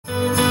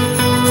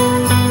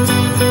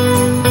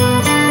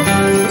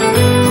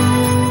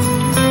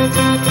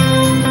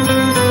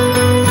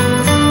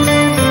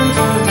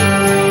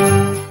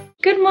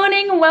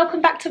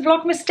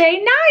Vlogmas day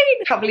 9.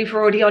 I can't believe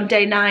we're already on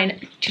day 9.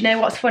 Do you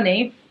know what's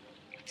funny?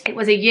 It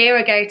was a year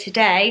ago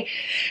today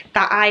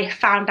that I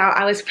found out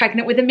I was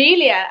pregnant with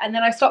Amelia, and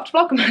then I stopped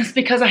Vlogmas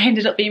because I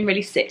ended up being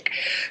really sick.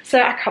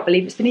 So I can't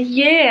believe it's been a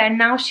year, and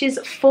now she's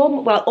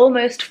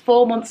almost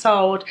 4 months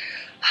old.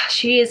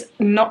 She is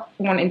not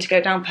wanting to go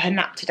down for her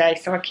nap today,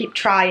 so I keep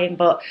trying,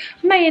 but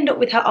I may end up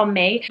with her on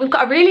me. We've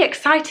got a really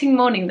exciting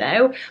morning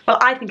though. Well,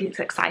 I think it's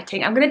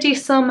exciting. I'm going to do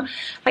some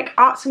like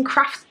arts and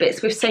crafts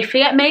bits with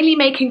Sophia, mainly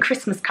making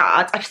Christmas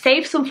cards. I've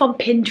saved some from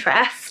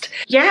Pinterest.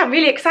 Yeah, I'm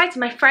really excited.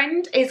 My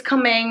friend is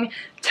coming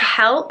to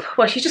help.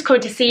 Well, she's just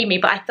coming to see me,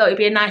 but I thought it'd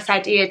be a nice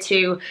idea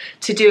to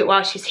do it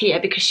while she's here,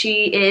 because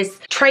she is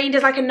trained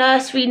as like a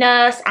nursery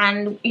nurse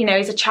and, you know,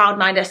 is a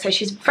childminder, so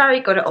she's very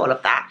good at all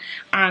of that.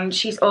 And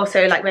she's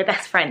also like my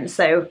best friend,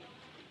 so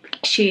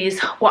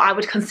she's what I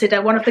would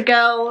consider one of the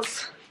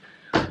girls'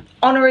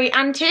 honorary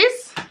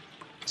aunties.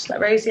 Just let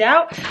Rosie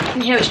out,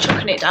 and here it's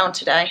chucking it down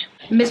today.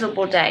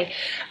 Miserable day.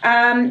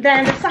 Then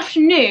this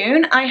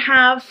afternoon I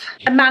have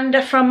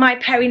Amanda from my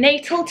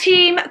perinatal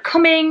team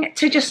coming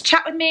to just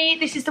chat with me.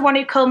 This is the one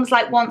who comes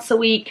like once a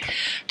week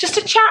just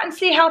to chat and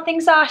see how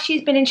things are.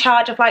 She's been in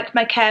charge of like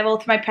my care all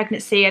through my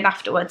pregnancy and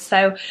afterwards,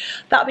 so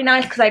that'll be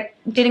nice because I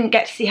didn't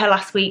get to see her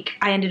last week.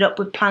 I ended up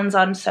with plans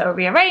on, so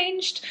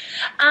rearranged.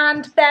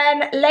 And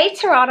then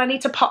later on I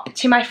need to pop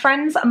to my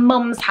friend's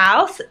mum's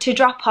house to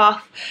drop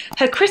off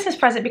her Christmas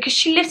present, because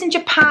she lives in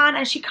Japan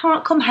and she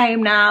can't come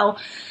home now.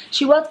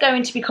 She was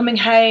going to be coming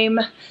home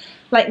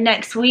like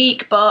next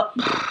week, but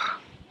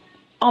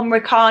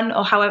Omicron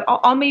or however,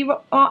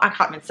 I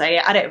can't even say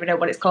it. I don't even know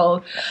what it's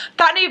called.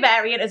 That new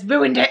variant has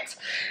ruined it.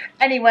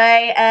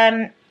 Anyway,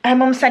 her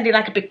mum's sending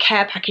like a big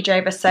care package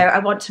over, so I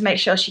want to make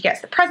sure she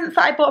gets the presents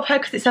that I bought for her,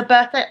 because it's her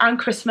birthday and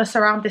Christmas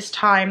around this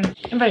time.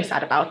 I'm very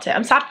sad about it.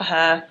 I'm sad for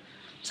her.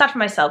 Sad for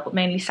myself, but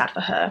mainly sad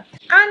for her.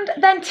 And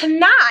then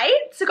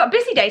tonight, so I've got a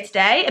busy day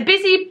today, a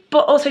busy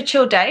but also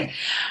chill day.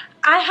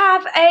 I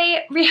have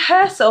a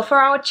rehearsal for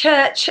our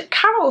church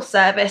carol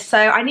service, so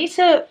I need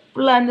to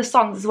learn the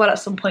songs as well at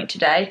some point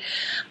today.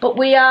 But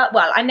we are,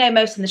 well, I know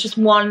most of them, there's just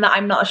one that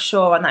I'm not as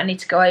sure on that I need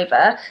to go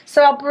over.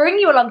 So I'll bring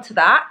you along to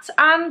that,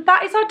 and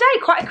that is our day.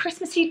 Quite a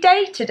Christmassy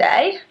day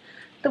today.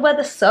 The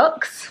weather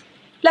sucks.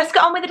 Let's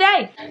get on with the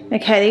day.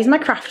 Okay, these are my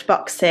craft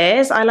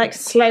boxes. I like to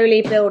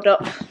slowly build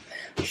up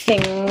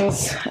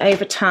things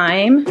over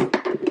time.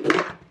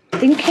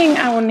 Thinking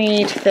I will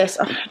need this.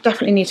 Oh, I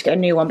definitely need to get a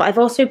new one, but I've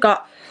also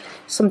got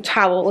some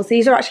towels.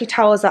 These are actually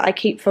towels that I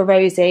keep for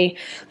Rosie.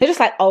 They're just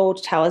like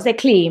old towels. They're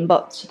clean,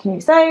 but she can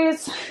use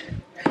those.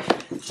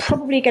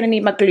 Probably going to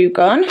need my glue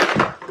gun.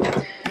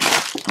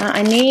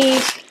 I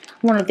need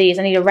one of these.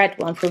 I need a red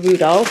one for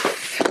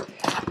Rudolph.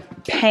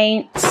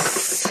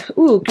 Paints.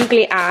 Ooh,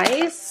 googly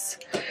eyes.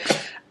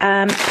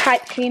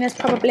 Pipe cleaners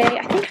probably.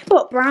 I think I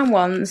bought brown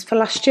ones for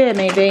last year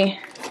maybe.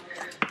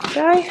 Did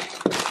I?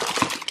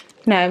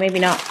 No, maybe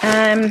not.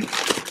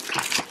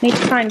 Need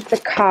to find the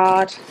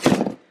card.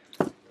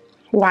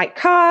 White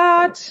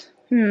card.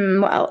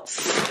 What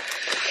else?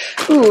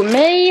 Ooh,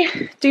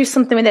 may do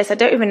something with this. I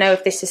don't even know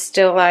if this is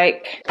still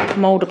like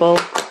moldable.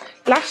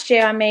 Last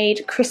year I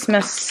made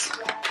Christmas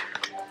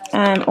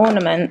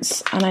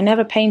ornaments and I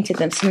never painted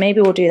them, so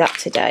maybe we'll do that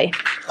today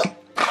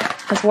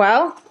as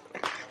well.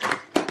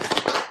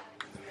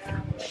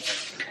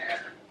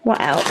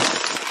 What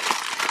else?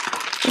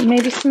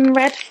 Maybe some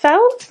red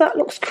felt. That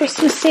looks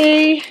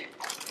Christmassy.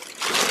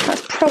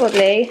 That's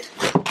probably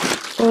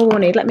all we'll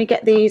need. Let me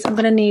get these. I'm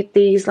going to need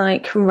these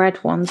like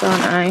red ones,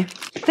 aren't I?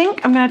 I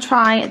think I'm going to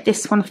try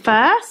this one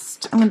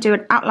first. I'm going to do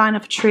an outline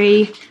of a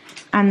tree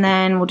and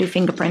then we'll do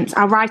fingerprints.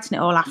 I'll write in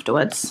it all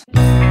afterwards.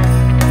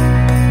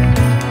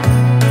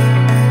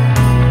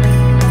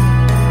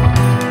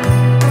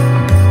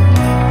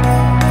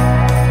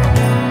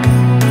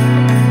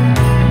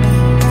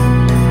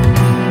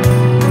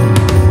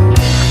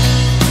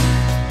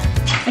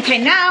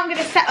 Okay, now I'm going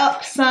to set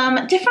up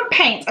some different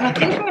paints, and I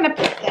think I'm going to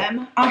put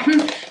them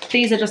on,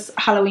 these are just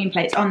Halloween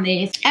plates, on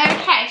these.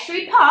 Okay, should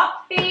we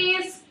pop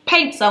these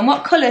paints on?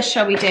 What colours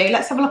shall we do?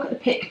 Let's have a look at the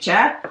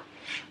picture.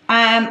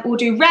 We'll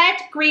do red,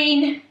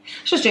 green,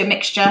 let's just do a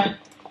mixture.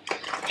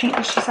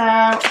 Paintbrushes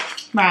out.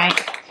 Right,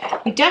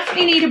 we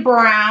definitely need a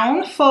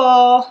brown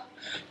for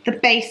the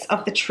base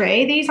of the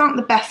tree. These aren't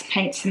the best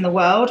paints in the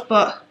world,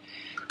 but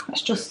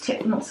let's just tip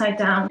them upside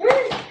down.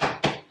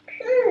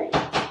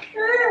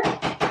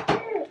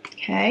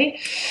 Okay,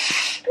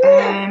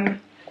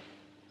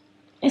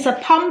 it's a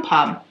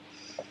pom-pom.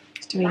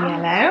 Let's do a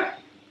yellow.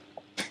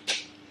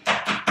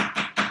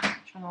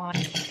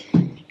 Trying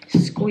to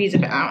squeeze a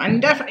bit out. I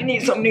definitely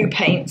need some new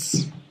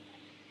paints.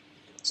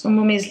 Some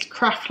Mummy's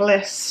craft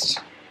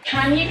list.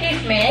 Can you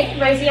give me,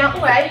 Rosie out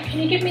the way,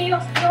 can you give me your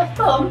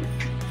thumb?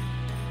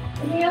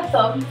 Give me your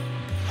thumb.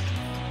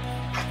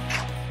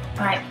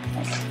 Right,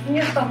 give me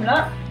your thumb,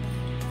 look.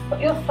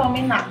 Put your thumb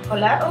in that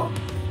colour. Oh.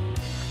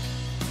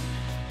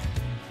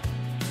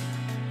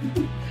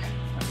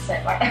 That's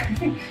it, right?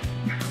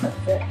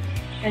 That's it.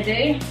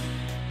 Ready?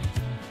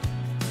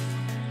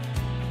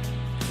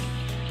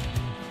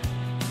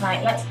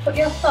 Right, let's put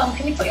your thumb.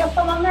 Can you put your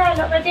thumb on there?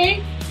 Look,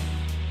 ready?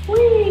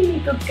 Whee,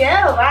 good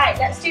girl. Right,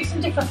 let's do some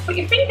different. Put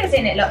your fingers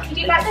in it, look. You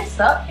do like this,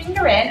 look.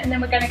 Finger in, and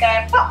then we're going to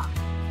go plop,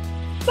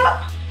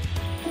 plop.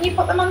 Can you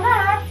put them on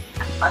there?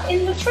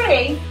 In the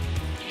tree.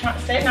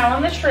 That's it, now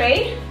on the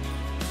tree.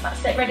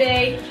 That's it,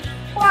 ready?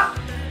 Plop,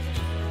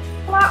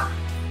 plop,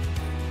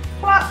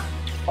 plop.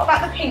 What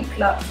about the pink,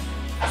 look?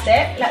 That's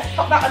it. Let's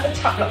pop that at the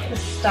top, look, for the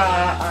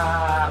star.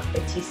 Ah,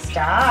 pretty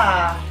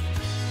star.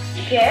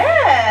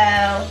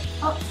 Girl.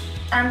 Oh,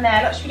 and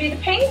there, look, should we do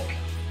the pink?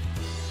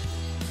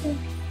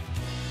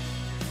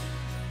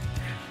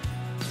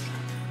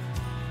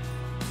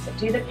 So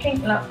do the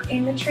pink, look,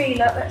 in the tree,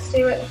 look, let's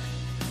do it.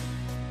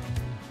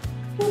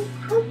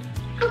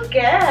 Good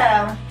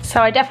girl.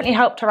 So I definitely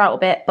helped her out a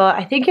bit, but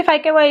I think if I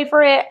go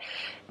over it,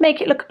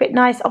 make it look a bit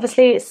nice.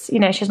 Obviously, it's, you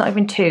know, she's not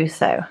even 2,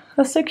 so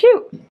that's so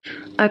cute.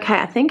 Okay,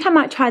 I think I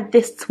might try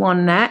this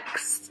one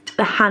next,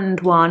 the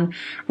hand one,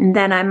 and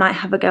then I might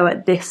have a go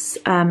at this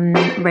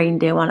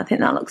reindeer one. I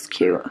think that looks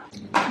cute.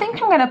 I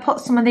think I'm going to put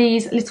some of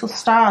these little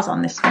stars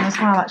on this one as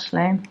well,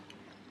 actually. I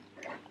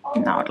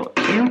think that would look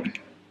cute.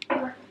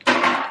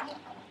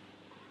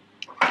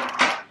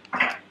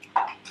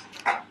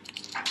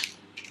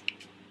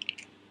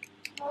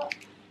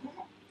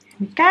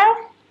 Here we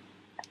go.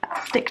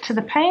 Stick to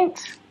the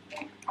paint.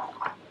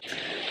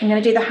 I'm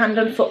going to do the hand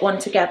and foot one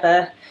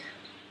together,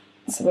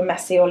 so we're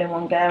messy all in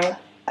one go.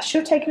 I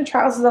should have taken the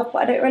trousers off,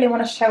 but I don't really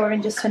want to show her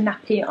in just her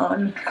nappy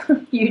on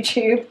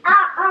YouTube.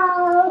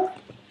 Uh-oh.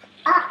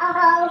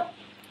 Uh-oh.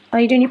 Are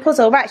you doing your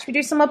puzzle? Right, should we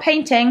do some more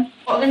painting?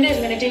 What we're going to do is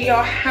we're going to do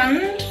your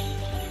hand.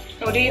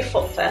 We'll do your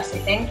foot first, I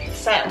think.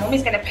 So,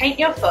 Mummy's going to paint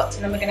your foot,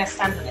 and then we're going to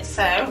stand on it.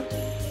 So,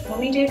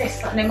 Mummy do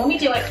this. No, Mummy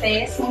do it,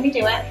 please. Mummy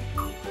do it.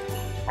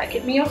 Right,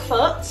 give me your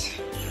foot.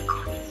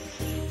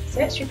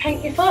 So, should we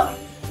paint your foot?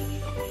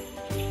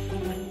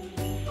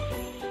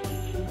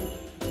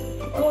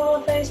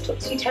 Oh, those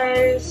tootsie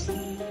toes.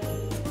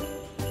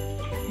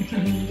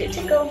 Bit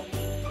tickle.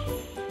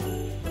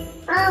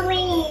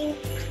 Mommy.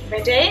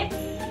 Ready?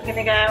 I'm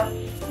gonna go.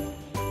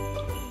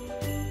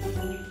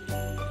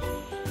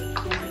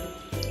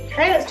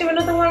 Okay, let's do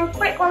another one.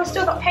 Quick one,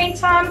 still got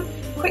paint on.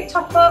 Quick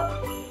top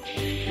up.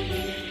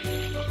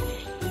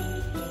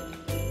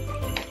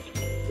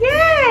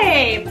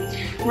 Yay!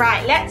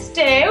 Right, let's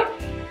do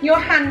your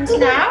hands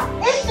now.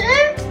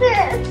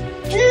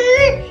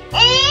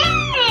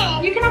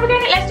 You can have a go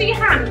at it. Let's do your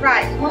hand.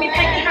 Right, Mummy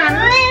paint your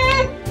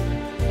hand.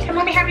 Can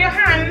Mummy have your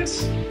hand?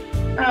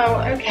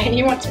 Oh, okay,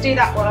 you want to do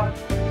that one.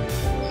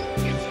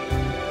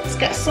 Let's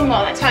get some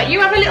more. That's right. You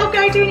have a little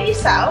go doing it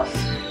yourself,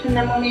 and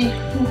then Mummy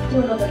will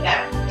do another go.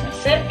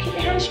 That's it. Keep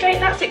your hand straight.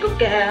 That's it. Good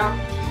girl.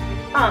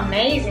 Oh,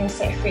 amazing,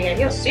 Sophia.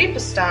 You're a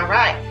superstar.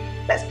 Right.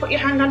 Let's put your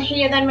hand on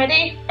here then.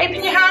 Ready?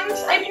 Open your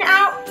hands. Open it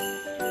out.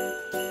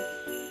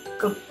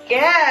 Good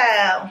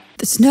girl.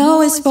 The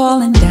snow is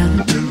falling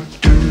down.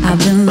 I've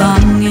been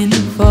longing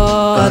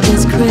for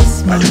this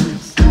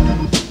Christmas,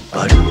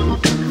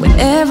 when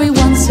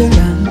everyone's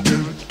around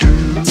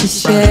to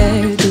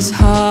share this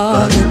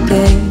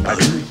holiday.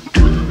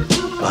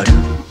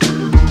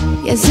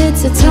 Yes,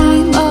 it's a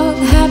time of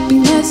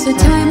happiness, a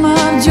time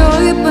of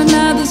joy, but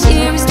now this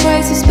year is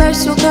twice as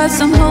special, cause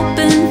I'm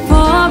hoping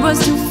for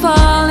us to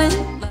fall in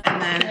love.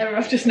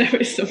 I've just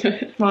noticed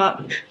something.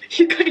 What?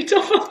 You got your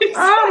top on inside.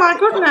 Oh my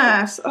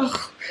goodness. Ugh.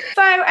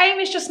 So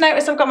Amy's just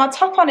noticed I've got my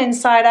top on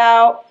inside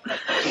out.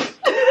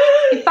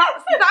 If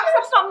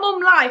that's not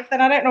mum life,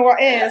 then I don't know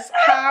what is.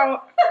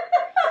 How?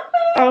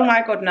 Oh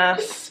my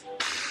goodness.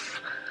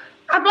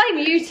 I blame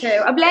you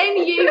two. I blame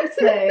you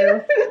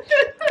two.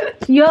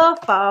 It's your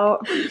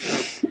fault.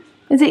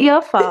 Is it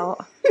your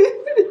fault?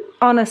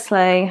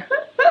 Honestly.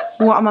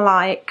 What am I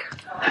like?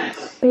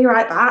 Be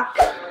right back.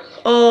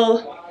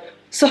 All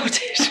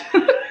sorted.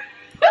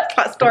 That's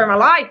the story of my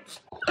life.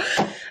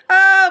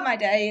 Oh my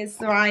days.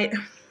 Right.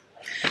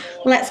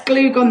 Let's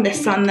glue gun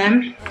this on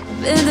then.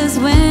 In this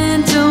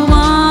winter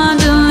wonderland,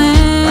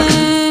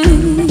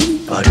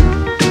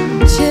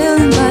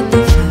 chilling by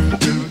the fire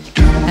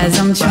as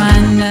I'm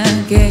trying to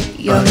get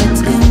your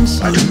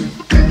attention,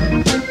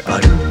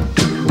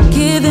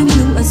 giving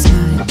you a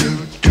smile.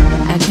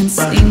 I can't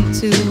seem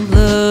to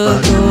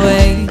look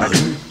away.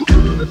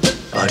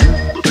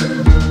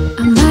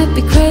 I might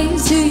be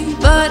crazy,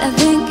 but I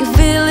think you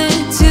feel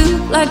it too.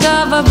 Like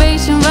a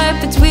vibration right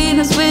between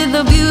us with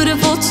a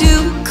beautiful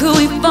two. Could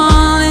we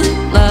fall in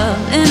love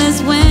in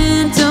this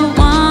winter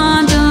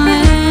wonderland?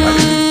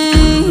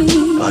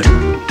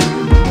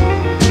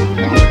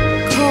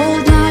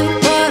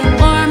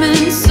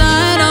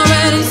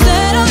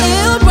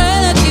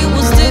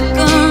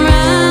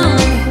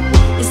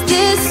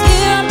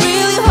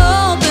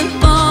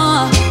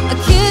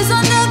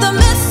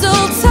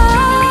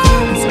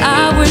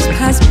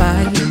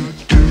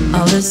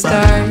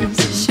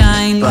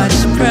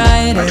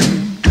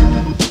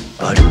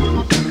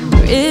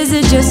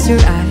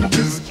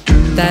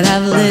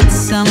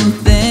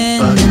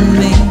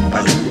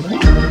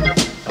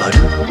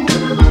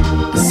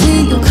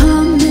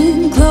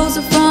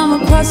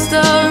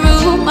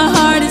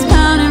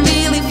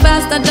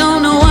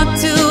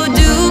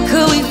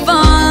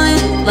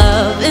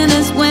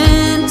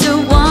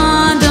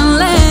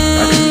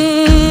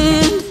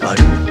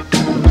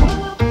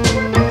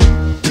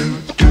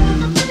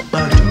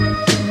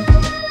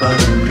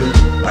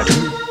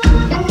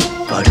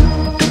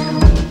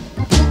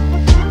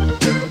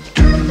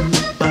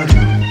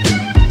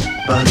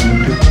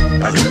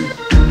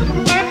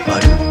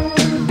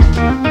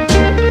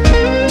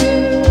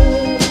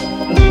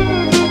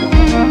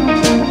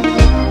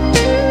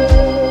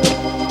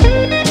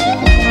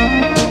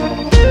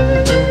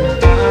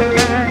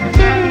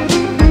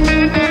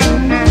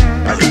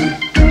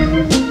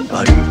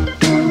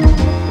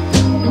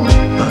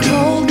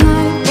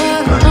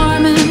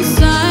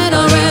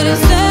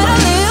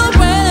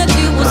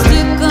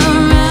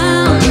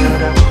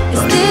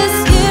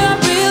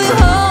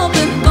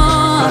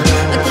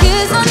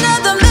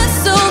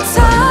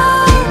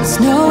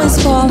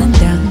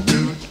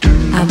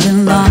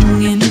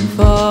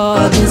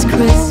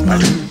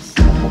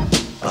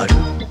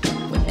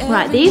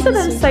 Right, these are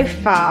them so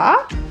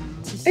far.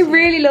 I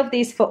really love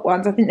these foot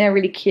ones. I think they're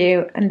really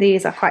cute, and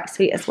these are quite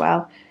sweet as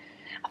well.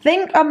 I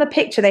think on the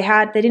picture they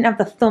didn't have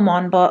the thumb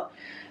on, but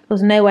there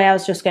was no way I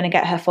was just going to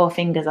get her 4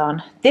 fingers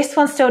on. This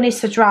one still needs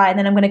to dry, and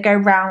then I'm going to go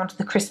round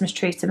the Christmas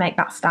tree to make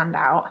that stand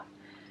out. I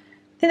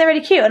think they're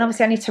really cute, and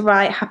obviously I need to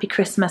write Happy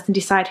Christmas and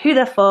decide who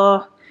they're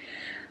for.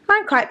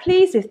 I'm quite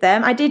pleased with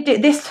them. I did do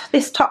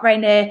this top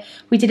reindeer,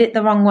 we did it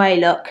the wrong way,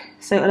 look.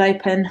 So it'll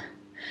open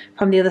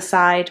from the other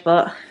side,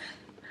 but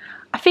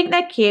I think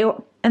they're cute,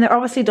 and they're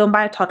obviously done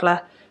by a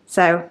toddler.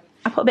 So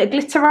I put a bit of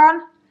glitter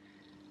on,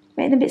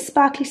 made them a bit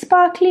sparkly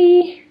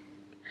sparkly.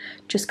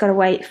 Just gotta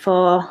wait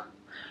for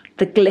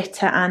the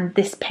glitter and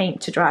this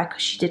paint to dry,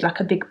 because she did like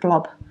a big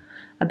blob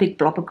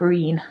of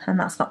green, and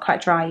that's not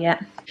quite dry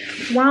yet.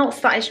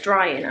 Whilst that is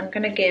drying, I'm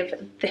gonna give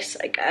this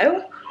a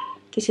go.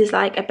 This is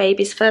like a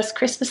baby's first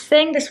Christmas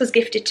thing. This was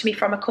gifted to me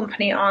from a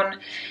company on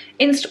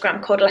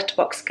Instagram called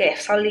Letterbox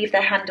Gifts. I'll leave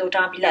their handle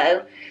down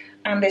below.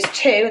 And there's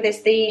two.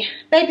 There's the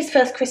baby's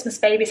first Christmas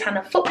baby's hand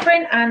and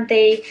footprint, and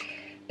the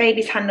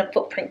baby's hand and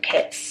footprint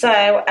kit.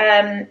 So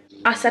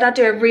I said I'd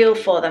do a reel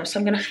for them, so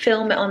I'm going to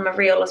film it on my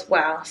reel as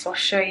well. So I'll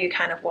show you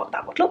kind of what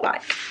that would look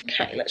like.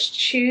 Okay, let's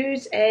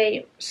choose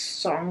a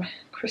song,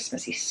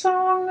 Christmassy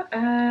song.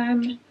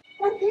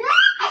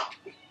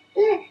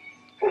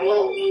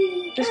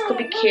 This could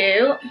be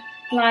cute,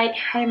 like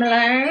Home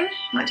Alone.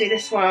 Might do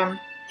this one.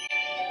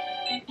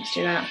 Let's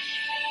do that.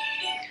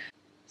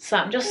 So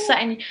I'm just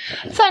setting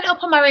it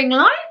up on my ring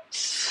light.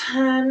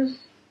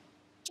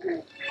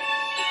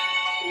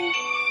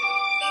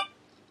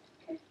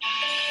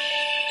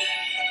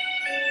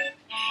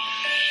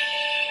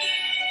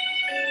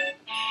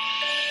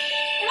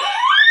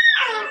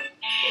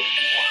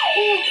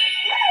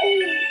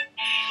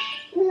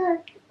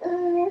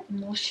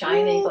 More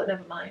shiny, but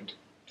never mind.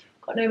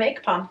 Got no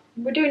makeup on.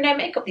 We're doing no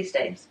makeup these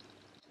days.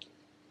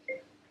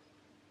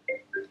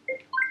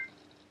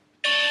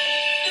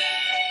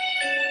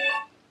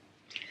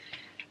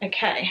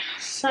 Okay,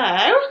 so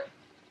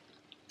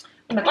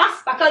put my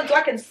glass back on so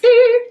I can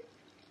see.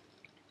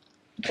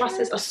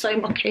 Glasses are so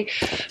mucky.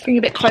 Bring it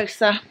a bit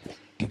closer.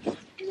 There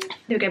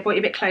we go, brought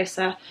you a bit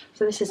closer.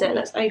 So this is it.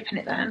 Let's open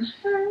it then.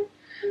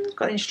 It's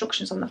got the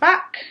instructions on the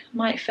back.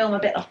 Might film a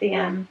bit of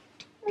the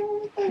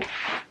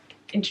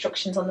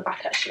instructions on the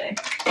back actually.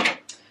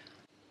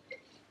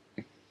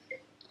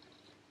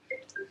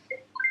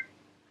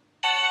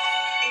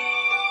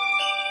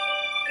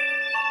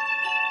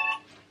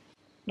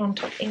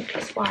 Non-top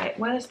inkless white.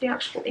 Where's the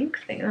actual ink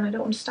thing? I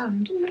don't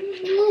understand.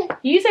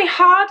 Use a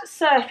hard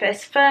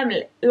surface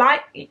firmly.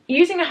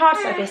 Using a hard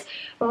surface,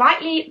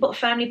 lightly but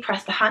firmly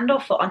press the hand or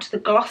foot onto the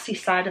glossy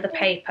side of the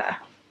paper.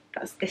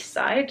 That's this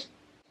side.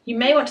 You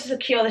may want to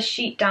secure the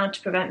sheet down to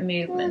prevent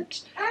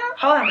movement.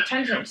 Hold on,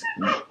 10 minutes.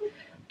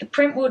 The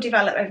print will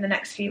develop over the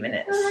next few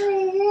minutes.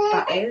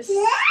 That is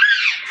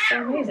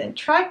so amazing.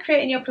 Try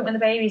creating your print when the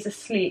baby is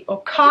asleep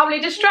or calmly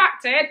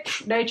distracted.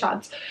 No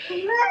chance.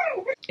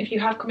 If you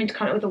have come into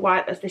contact with the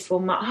white, as this will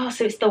mark. Oh,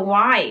 so it's the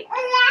white.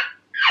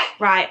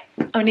 Right,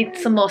 I need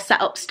some more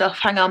setup stuff.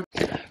 Hang on.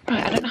 Right,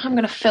 I don't know how I'm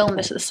going to film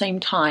this at the same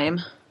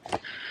time.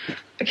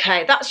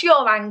 Okay, that's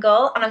your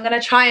angle, and I'm going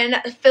to try and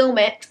film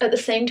it at the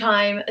same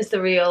time as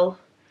the reel.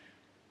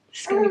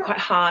 It's going to be quite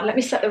hard. Let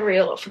me set the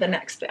reel up for the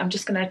next bit. I'm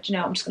just going to,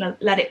 I'm just going to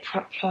let it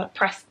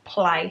press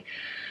play.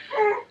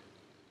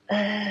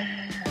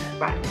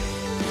 Right.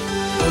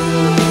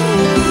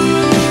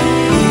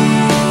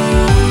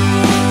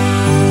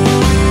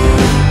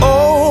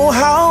 Oh,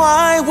 how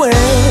I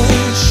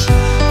wish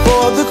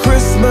for the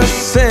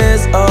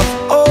Christmases of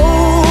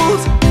old,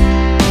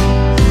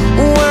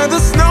 where the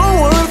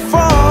snow would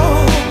fall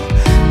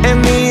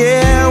and the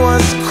air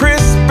was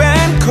crisp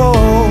and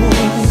cold,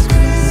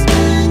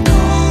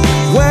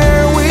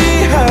 where we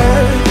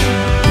heard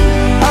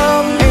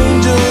of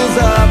angels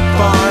up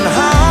on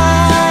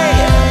high,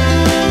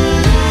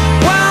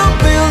 while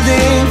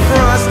building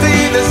Frosty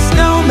the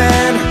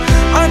Snowman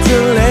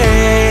until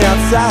late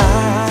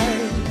outside.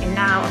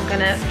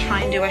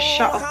 Try and do a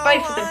shot of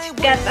both of them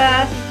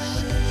together.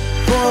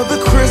 For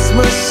the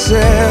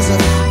Christmases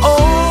of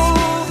old.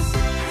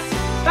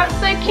 That's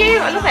so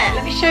cute. I love it.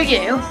 Let me show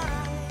you.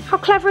 How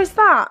clever is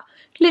that?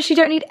 Literally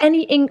don't need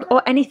any ink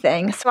or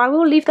anything. So I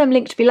will leave them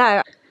linked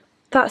below.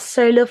 That's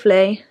so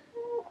lovely.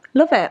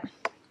 Love it.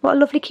 What a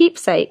lovely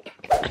keepsake.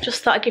 I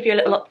just thought I'd give you a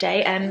little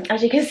update.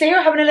 As you can see,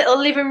 we're having a little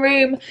living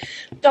room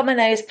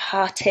Domino's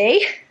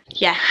party.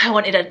 Yeah, I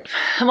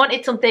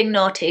wanted something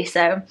naughty,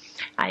 so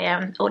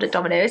I ordered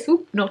Domino's.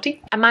 Ooh,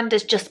 naughty.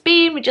 Amanda's just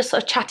been. We just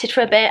sort of chatted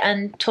for a bit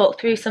and talked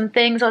through some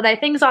things, although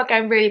things are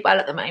going really well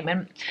at the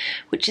moment,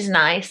 which is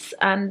nice,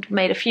 and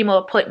made a few more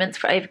appointments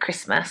for over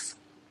Christmas.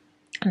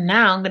 And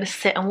now I'm going to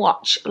sit and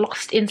watch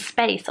Lost in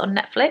Space on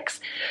Netflix.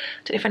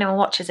 Don't know if anyone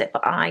watches it,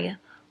 but I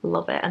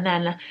love it. And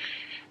then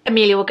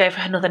Amelia will go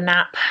for another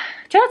nap.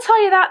 Did I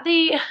tell you that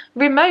the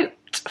remote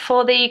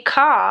for the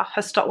car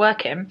has stopped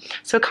working,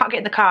 so I can't get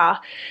in the car?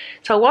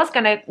 So I was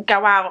going to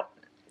go out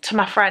to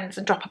my friends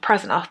and drop a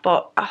present off,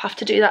 but I'll have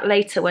to do that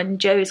later when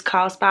Joe's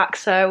car's back.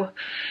 So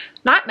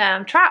nightmare,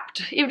 I'm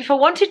trapped. Even if I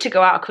wanted to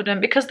go out, I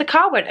couldn't because the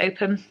car won't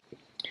open.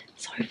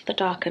 Sorry for the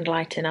darkened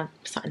lighting, I'm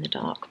sat in the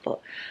dark, but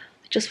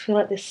I just feel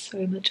like there's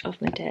so much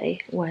of my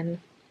day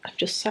when I've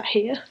just sat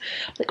here,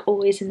 like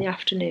always in the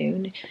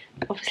afternoon.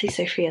 Obviously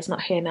Sophia's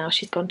not here now,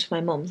 she's gone to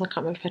my mum's. I can't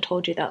remember if I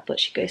told you that, but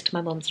she goes to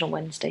my mum's on a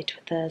Wednesday to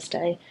a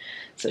Thursday.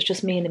 So it's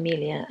just me and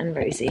Amelia and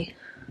Rosie.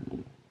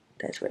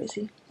 There's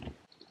Rosie.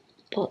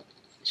 But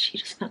she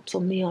just naps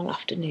on me all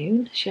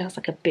afternoon. She has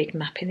like a big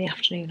nap in the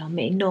afternoon on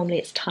me. Normally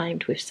it's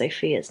timed with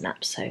Sophia's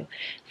nap, so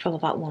from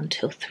about 1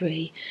 till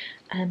 3.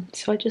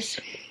 So I just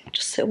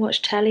sit and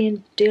watch telly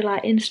and do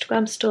like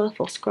Instagram stuff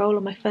or scroll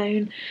on my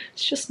phone.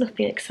 It's just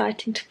nothing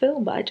exciting to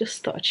film, but I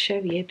just thought I'd show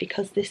you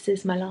because this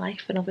is my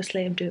life, and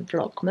obviously I'm doing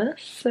Vlogmas,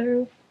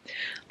 so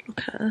look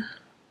at her.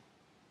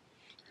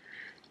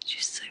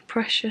 She's so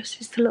precious.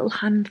 It's the little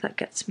hand that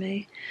gets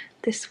me.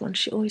 This one,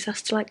 she always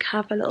has to like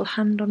have a little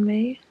hand on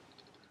me.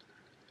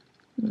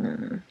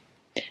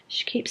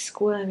 She keeps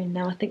squirming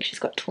now. I think she's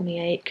got tummy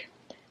ache.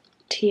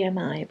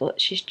 TMI, but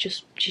she's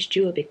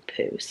due a big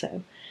poo,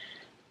 so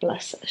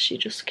bless her, she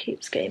just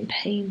keeps getting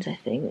pains, I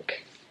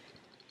think.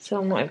 So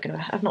I'm not even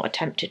gonna, I've not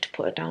attempted to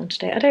put her down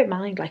today. I don't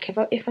mind, like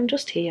if I'm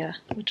just here,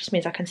 it just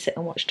means I can sit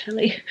and watch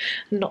telly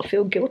and not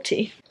feel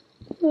guilty.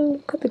 Oh,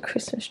 look at the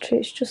Christmas tree,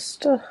 it's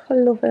just, I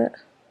love it.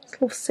 I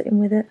just love sitting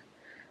with it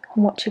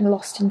and watching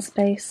Lost in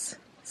Space.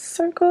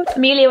 So good.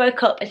 Amelia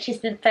woke up and she's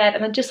in bed,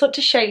 and I just want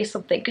to show you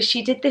something because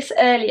she did this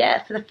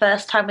earlier for the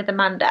first time with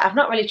Amanda. I've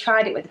not really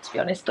tried it with her, to be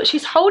honest, but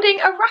she's holding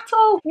a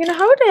rattle. You're gonna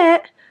hold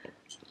it?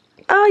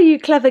 Oh, you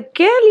clever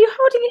girl, you're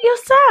holding it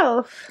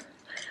yourself.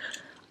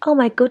 Oh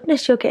my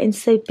goodness, you're getting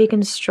so big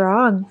and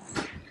strong.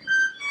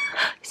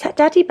 Is that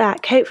Daddy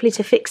back, hopefully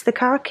to fix the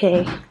car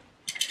key?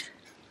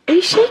 Are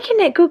you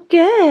shaking it? Good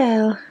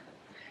girl.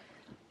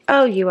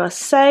 Oh, you are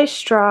so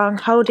strong,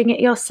 holding it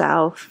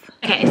yourself.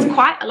 Okay, it's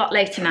quite a lot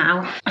later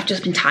now. I've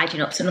just been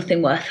tidying up, so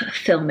nothing worth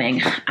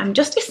filming. I'm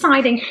just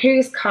deciding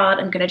whose card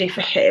I'm going to do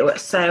for who.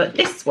 So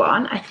this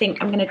one, I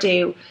think I'm going to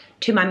do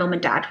to my mum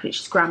and dad, which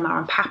is Grandma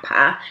and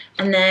Papa.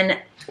 And then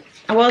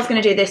I was going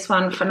to do this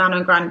one for Nana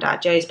and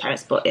Grandad, Joe's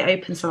parents, but it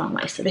opens the wrong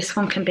way. So this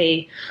one can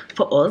be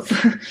for us.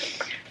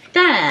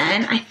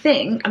 Then I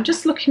think, I'm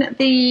just looking at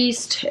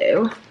these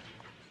two.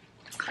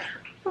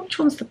 Which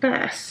one's the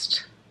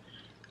best?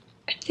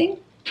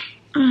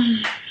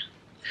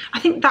 I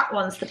think that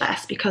one's the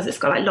best because it's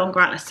got like longer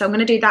antlers. So I'm going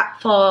to do that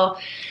for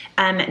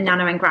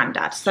Nana and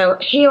Grandad. So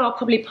here I'll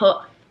probably put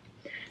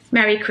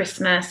Merry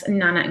Christmas,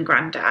 Nana and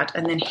Grandad.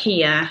 And then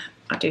here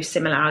I'll do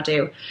similar. I'll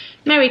do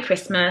Merry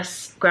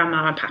Christmas,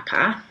 Grandma and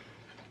Papa.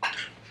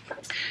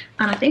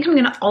 And I think I'm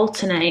going to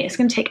alternate. It's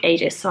going to take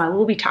ages, so I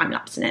will be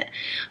time-lapsing it.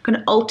 I'm going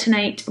to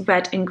alternate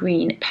red and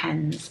green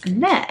pens.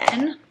 And then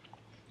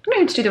I'm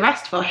going to do the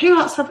rest for. Who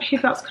else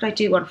could I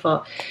do one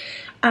for?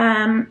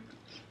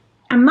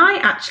 I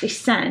might actually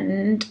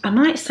send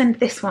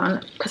this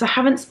one because I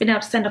haven't been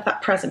able to send off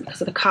that present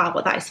because of the car,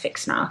 but that is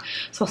fixed now.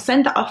 So I'll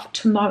send that off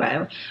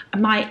tomorrow. I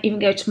might even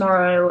go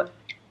tomorrow,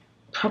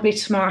 probably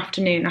tomorrow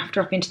afternoon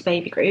after I've been to the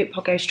baby group.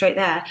 I'll go straight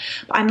there.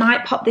 But I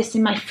might pop this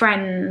in my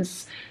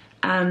friend's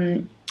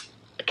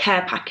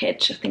care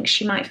package. I think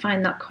she might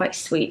find that quite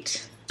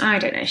sweet. I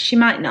don't know, she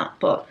might not,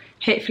 but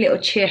hopefully it'll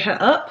cheer her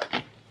up.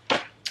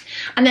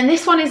 And then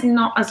this one is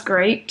not as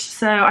great,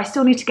 so I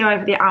still need to go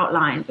over the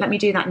outline. Let me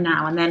do that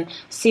now and then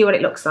see what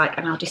it looks like,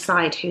 and I'll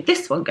decide who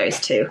this one goes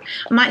to.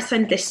 I might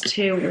send this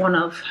to one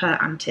of her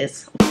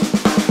aunties.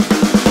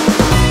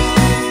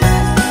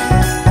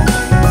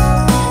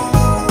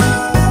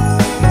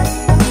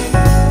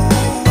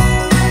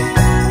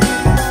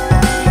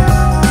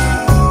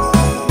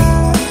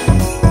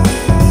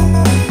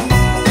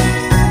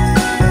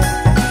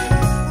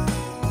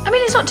 I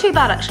mean, it's not too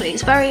bad actually.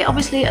 It's very,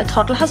 obviously a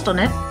toddler has done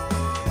it.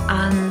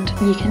 And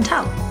you can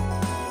tell. Who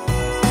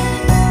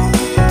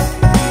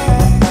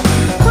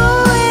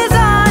is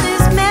on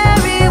his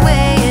merry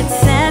way? It's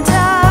Santa.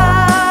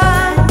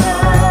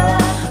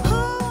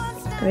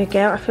 There we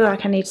go. I feel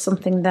like I need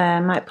something there.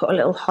 I might put a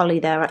little holly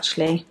there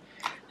actually,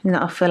 and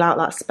that'll fill out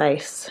that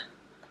space.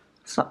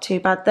 It's not too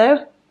bad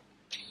though.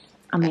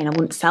 I mean, I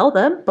wouldn't sell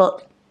them,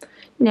 but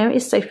you know,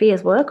 it's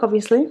Sophia's work,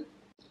 obviously.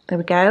 There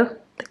we go.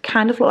 They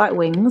kind of look like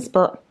wings,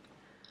 but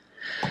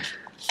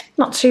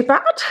not too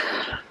bad.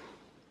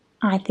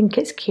 I think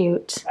it's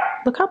cute.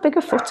 Look how big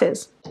her foot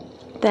is.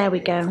 There we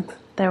go.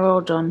 They're all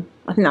done.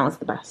 I think that was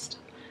the best.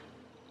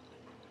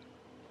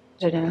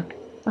 I don't know.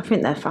 I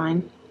think they're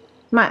fine.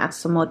 Might add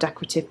some more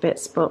decorative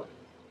bits, but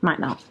might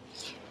not.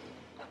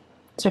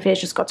 Sophia's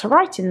just got to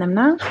write in them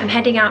now. I'm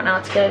heading out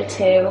now to go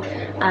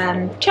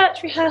to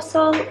church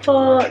rehearsal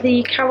for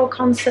the carol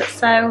concert,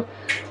 so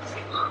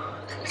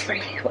it's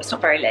very, well, it's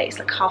not very late, it's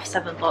like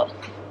 7:30, but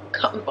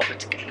can't be bothered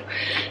to go.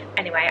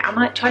 Anyway, I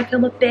might try and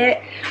film a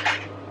bit,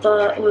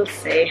 but we'll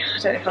see. I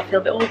don't know if I'll feel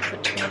a bit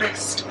awkward, to be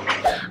honest.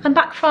 I'm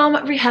back from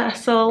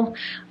rehearsal.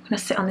 I'm gonna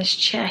sit on this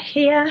chair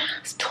here.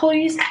 There's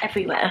toys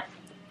everywhere.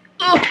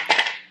 Ugh.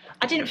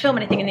 I didn't film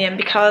anything in the end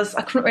because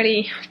I couldn't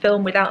really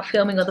film without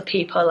filming other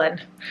people,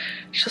 and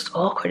it's just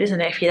awkward,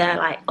 isn't it, if you're there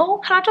like,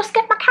 oh, can I just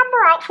get my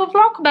camera out for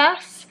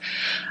Vlogmas?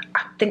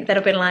 I think they'd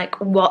have been like,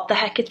 what the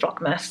heck is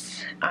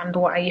Vlogmas and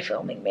why are you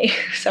filming me?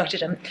 So I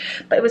didn't,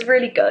 but it was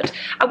really good.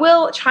 I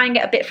will try and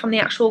get a bit from the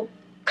actual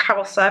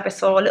carol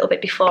service, or a little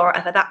bit before,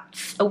 either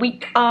that's a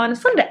week on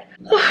Sunday.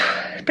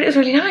 But it was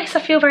really nice. I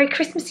feel very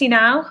Christmassy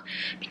now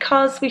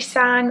because we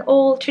sang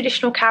all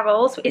traditional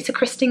carols. It's a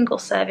Christingle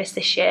service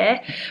this year.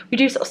 We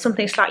do sort of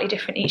something slightly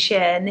different each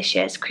year, and this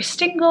year it's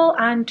Christingle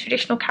and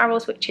traditional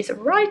carols, which is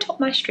right up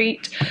my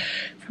street. So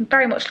I'm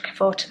very much looking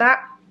forward to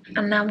that.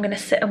 And now I'm going to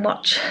sit and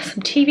watch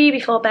some TV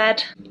before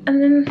bed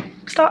and then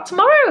start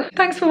tomorrow.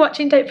 Thanks for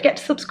watching. Don't forget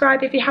to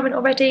subscribe if you haven't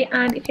already,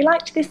 and if you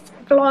liked this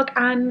vlog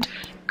and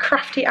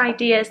crafty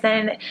ideas,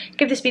 then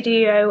give this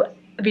video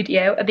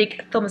a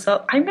big thumbs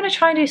up. I'm going to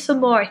try and do some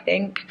more, I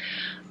think.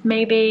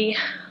 Maybe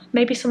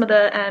some of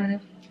the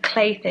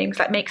clay things,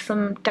 like make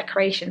some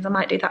decorations. I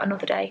might do that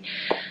another day,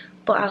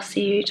 but I'll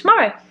see you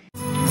tomorrow.